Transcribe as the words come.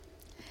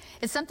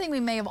It's something we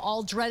may have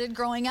all dreaded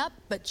growing up,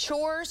 but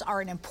chores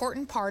are an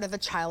important part of a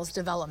child's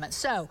development.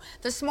 So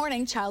this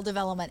morning, child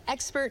development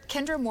expert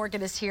Kendra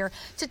Morgan is here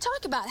to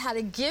talk about how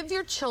to give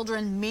your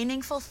children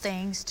meaningful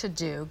things to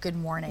do. Good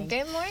morning.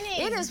 Good morning.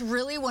 It is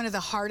really one of the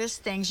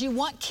hardest things. You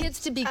want kids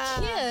to be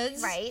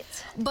kids, right?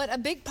 But a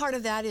big part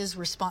of that is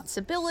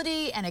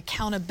responsibility and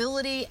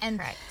accountability. And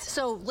Correct.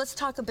 so let's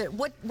talk a bit.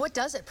 What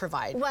does it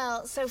provide?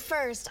 Well, so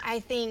first,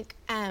 I think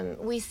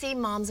we see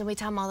moms and we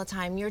tell them all the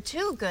time, you're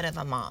too good of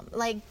a mom.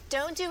 Like,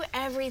 don't do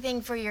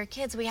everything for your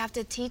kids. We have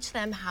to teach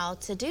them how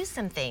to do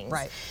some things.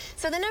 Right.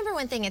 So the number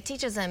one thing it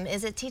teaches them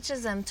is it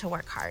teaches them to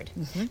work hard,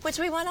 which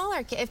we want all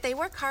our kids. If they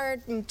work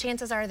hard,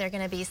 chances are they're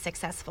going to be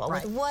successful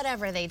with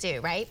whatever they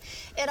do, right?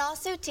 It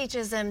also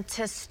teaches them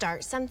to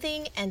start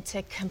something and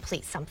to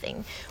complete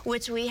something,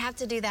 which we have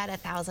to do that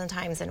 1,000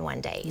 times in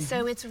one day.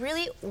 So it's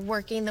really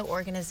working the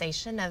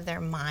organization of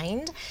their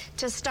mind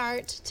to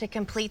start, to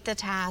complete the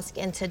task,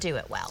 and to do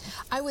it well.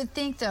 I would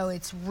think, though,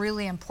 it's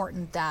really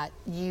important that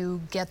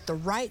you get the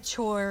right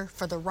chore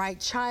for the right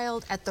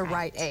child at the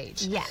right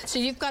age. Yes. So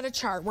you've got a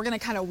chart. We're going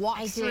to kind of walk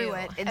through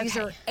it. And these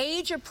are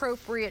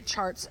age-appropriate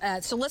charts.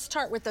 So let's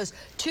start with those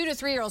 2 to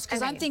 3-year-olds,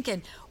 because I'm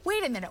thinking,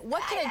 wait a minute,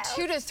 what can a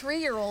 2 to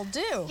 3-year-old do?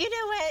 You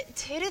know what?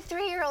 2 to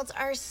 3-year-olds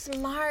are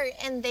smart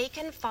and they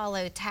can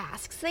follow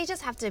tasks. They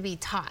just have to be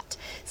taught.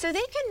 So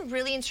they can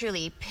really and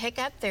truly pick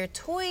up their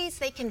toys.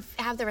 They can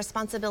have the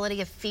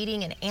responsibility of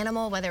feeding an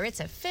animal, whether it's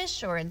a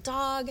fish or a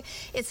dog.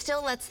 It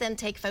still lets them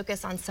take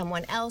focus on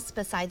someone else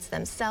besides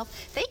themselves.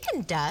 They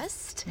can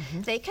dust.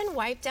 They can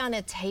wipe down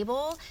a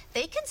table.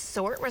 They can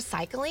sort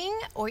recycling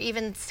or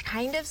even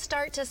kind of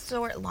start to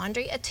sort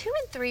laundry. A 2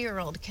 and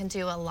 3-year-old can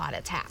do a lot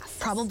of tasks.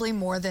 Probably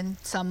more than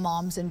some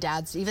moms and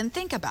dads even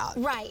think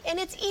about. Right, and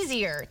it's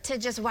easier to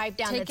just wipe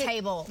down the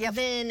table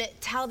than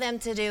tell them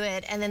to do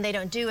it and then they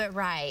don't do it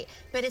right.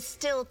 But it's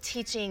still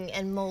teaching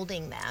and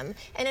molding them,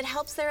 and it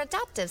helps their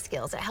adaptive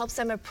skills. It helps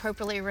them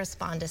appropriately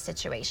respond to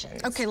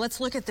situations. Okay, let's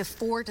look at the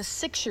 4 to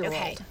 6-year-old.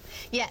 Okay,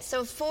 yeah,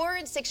 so 4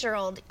 and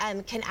 6-year-old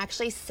can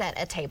actually set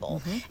a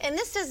table. And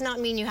this does not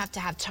mean you have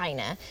to have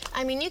china.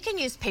 I mean, you can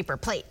use paper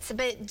plates,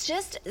 but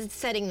just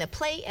setting the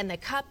plate and the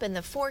cup and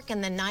the fork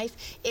and the knife,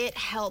 it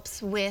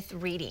helps with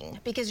reading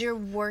because you're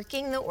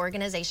working the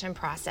organization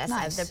process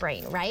of the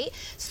brain, right?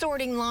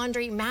 Sorting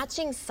laundry,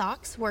 matching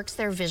socks works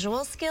their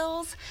visual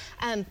skills,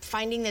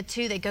 finding the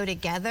two that go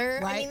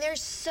together. I mean,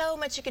 there's so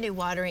much you can do.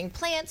 Watering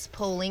plants,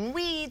 pulling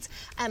weeds.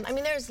 I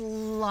mean, there's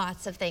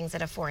lots of things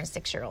that a 4 and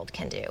 6-year-old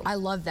can do. I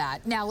love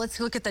that. Now let's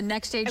look at the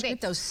next age group,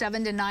 those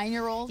 7 to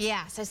 9-year-olds.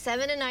 Yeah, so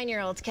 7 to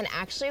 9-year-olds can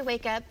actually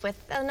wake up with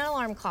an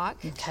alarm clock.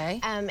 Okay.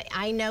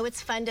 I know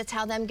it's fun to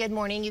tell them good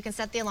morning. You can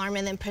set the alarm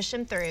and then push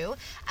them through.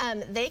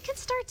 They can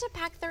start to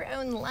pack their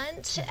own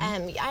lunch.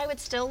 I would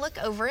still look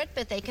over it,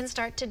 but they can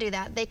start to do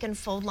that. They can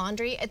fold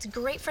laundry. It's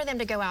great for them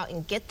to go out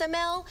and get the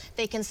mail.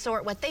 They can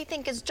sort what they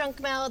think is junk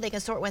mail. They can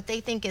sort what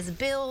they think is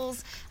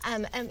bills.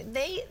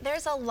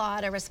 There's a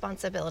lot of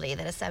responsibility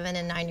that a 7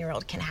 and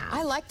 9-year-old can have.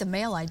 I like the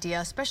mail idea,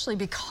 especially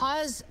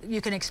because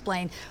you can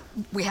explain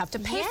we have to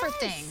pay for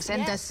things,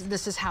 and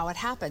this is how it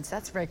happens.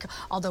 That's very cool.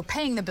 Although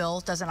paying the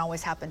bill doesn't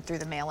always happen through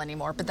the mail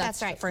anymore, but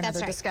that's for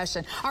another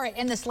discussion. All right,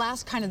 and this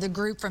last kind of the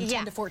group from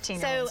 10 to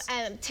 14-year-olds. So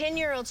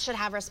 10-year-olds should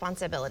have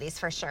responsibilities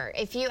for sure.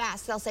 If you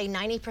ask, they'll say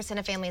 90%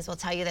 of families will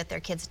tell you that their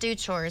kids do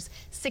chores.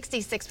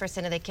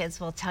 66% of the kids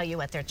will tell you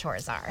what their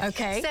chores are.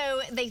 Okay.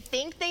 So they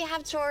think they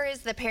have chores.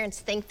 The parents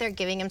think they're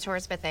giving them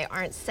chores, but they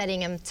aren't setting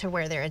them to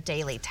where they're a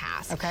daily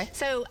task. Okay.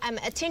 So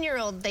a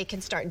 10-year-old, they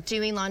can start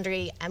doing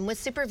laundry with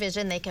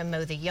supervision. They can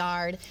mow the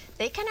yard.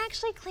 They can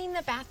actually clean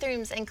the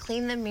bathrooms and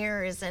clean the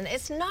mirrors. And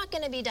it's not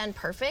going to be done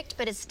perfect,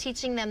 but it's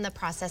teaching them the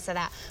process of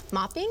that.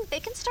 Mopping, they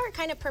can start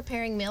kind of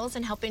preparing meals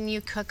and helping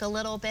you cook a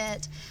little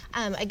bit.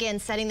 Again,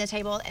 setting the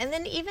table. And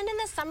then even in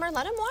the summer,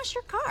 let them wash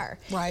your car.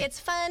 Right. It's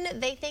fun.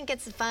 They think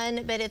it's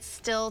fun, but it's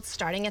still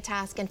starting a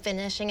task and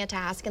finishing a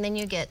task. And then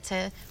you get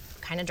to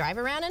kind of drive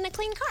around in a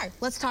clean car.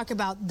 Let's talk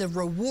about the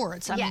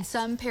rewards. I mean,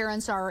 some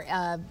parents are,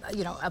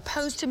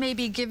 opposed to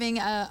maybe giving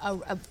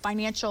a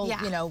financial,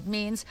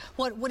 means.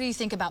 What do you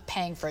think about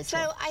paying for a chore?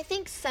 So I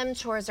think some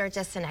chores are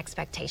just an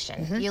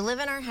expectation. You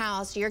live in our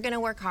house, you're going to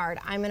work hard,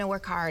 I'm going to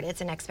work hard,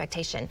 it's an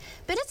expectation.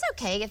 But it's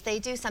okay if they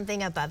do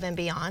something above and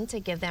beyond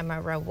to give them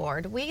a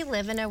reward. We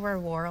live in a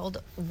reward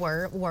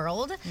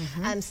world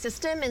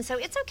system, and so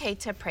it's okay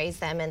to praise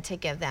them and to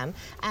give them.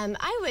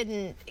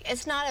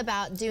 It's not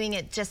about doing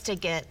it just to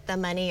get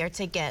the money or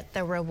to get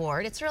the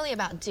reward. It's really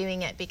about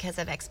doing it because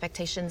of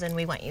expectations, and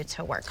we want you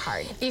to work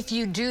hard. If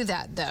you do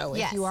that, though,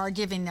 if you are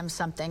giving them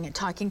something and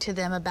talking to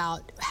them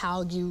about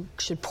how you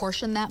should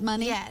portion that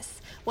money.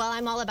 Yes. Well,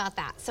 I'm all about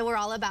that. So we're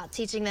all about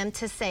teaching them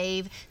to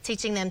save,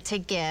 teaching them to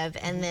give,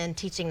 and then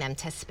teaching them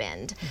to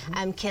spend.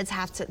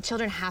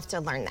 Children have to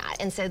learn that.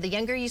 And so the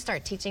younger you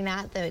start teaching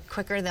that, the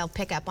quicker they'll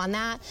pick up on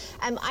that.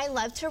 I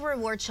love to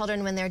reward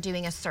children when they're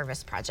doing a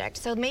service project.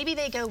 So maybe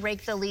they go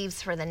rake the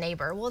leaves for the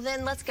neighbor. Well,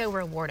 then let's go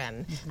reward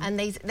them. And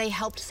they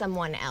helped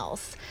someone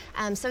else.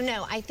 So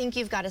no, I think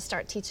you've got to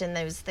start teaching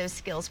those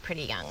skills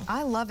pretty young.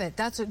 I love it.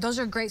 Those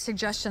are great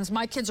suggestions.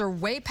 My kids are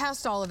way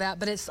past all of that,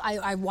 but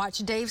I watch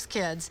Dave's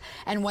kids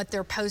and what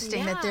they're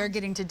posting that they're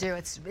getting to do.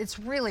 It's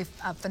really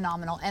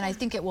phenomenal, and I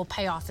think it will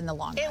pay off in the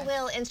long run. It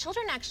will, and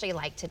children actually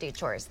like to do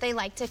chores. They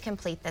like to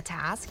complete the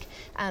task,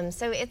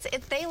 so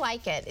they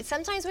like it.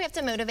 Sometimes we have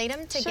to motivate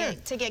them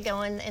to get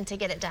going and to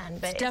get it done.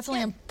 But it's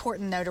definitely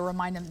important, though, to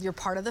remind them you're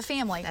part of the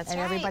family. That's and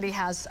right. Everybody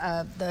has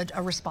a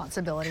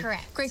responsibility.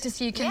 Correct. Great to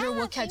see you, Kendra.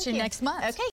 We'll catch you next month. Okay.